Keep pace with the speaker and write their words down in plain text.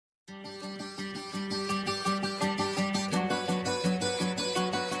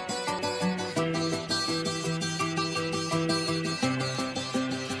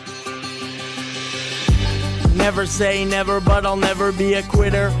Never say never, but I'll never be a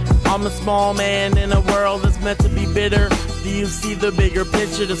quitter. I'm a small man in a world that's meant to be bitter. Do you see the bigger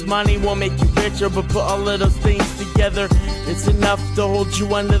picture? This money won't make you richer, but put all of those things together, it's enough to hold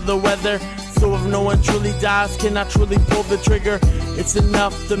you under the weather. So if no one truly dies, can I truly pull the trigger? It's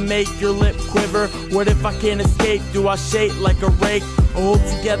enough to make your lip quiver. What if I can't escape? Do I shake like a rake, or hold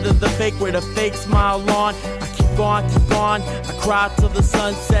together the fake with a fake smile on? I keep on, I cry till the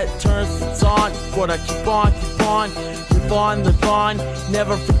sunset turns to dawn. But I keep on, live on,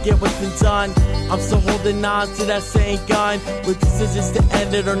 never forget what's been done. I'm still holding on to that same gun, with decisions to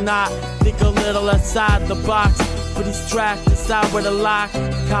end it or not. Think a little outside the box, put these tracks inside with a lock.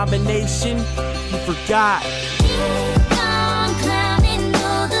 Combination, you forgot.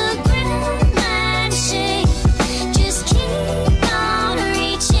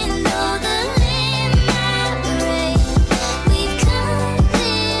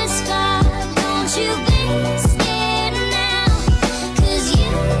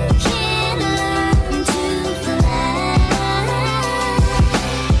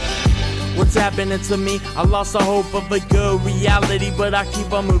 What's happening to me? I lost the hope of a good reality, but I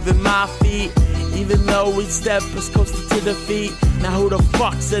keep on moving my feet, even though each step is closer to defeat. Now who the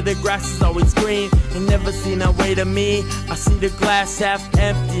fuck said the grass is always green? Ain't never seen that way to me. I see the glass half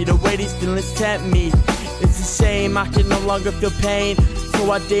empty, the way these feelings tempt me. It's a shame I can no longer feel pain,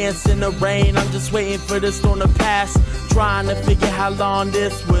 so I dance in the rain. I'm just waiting for the storm to pass, trying to figure how long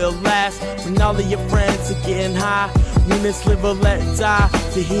this will last. When all of your friends are getting high, when this live or let die,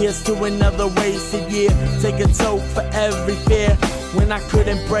 to here's to another wasted year. Take a toke for every fear. When I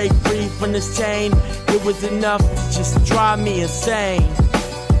couldn't break free from this chain, it was enough to just drive me insane.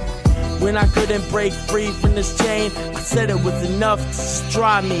 When I couldn't break free from this chain, I said it was enough to just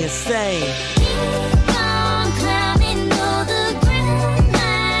drive me insane.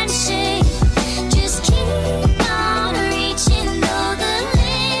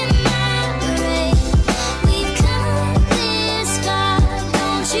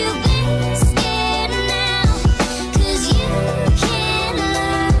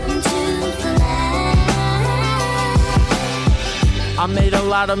 I made a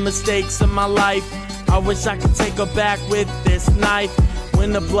lot of mistakes in my life. I wish I could take her back with this knife.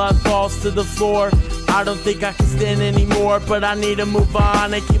 When the blood falls to the floor, I don't think I can stand anymore. But I need to move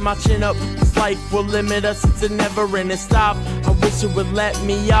on and keep my chin up. This life will limit us, it's a never-ending stop. I wish it would let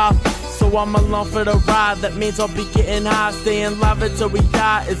me off, so I'm along for the ride. That means I'll be getting high, staying live until we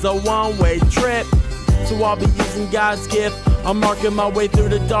die. It's a one-way trip, so I'll be using God's gift. I'm marking my way through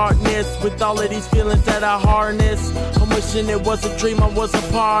the darkness with all of these feelings that I harness. I'm wishing it was a dream I was a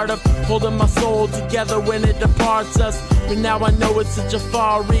part of, holding my soul together when it departs us. But now I know it's such a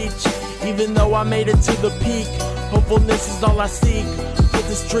far reach, even though I made it to the peak. Hopefulness is all I seek, but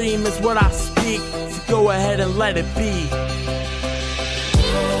this dream is what I speak, so go ahead and let it be.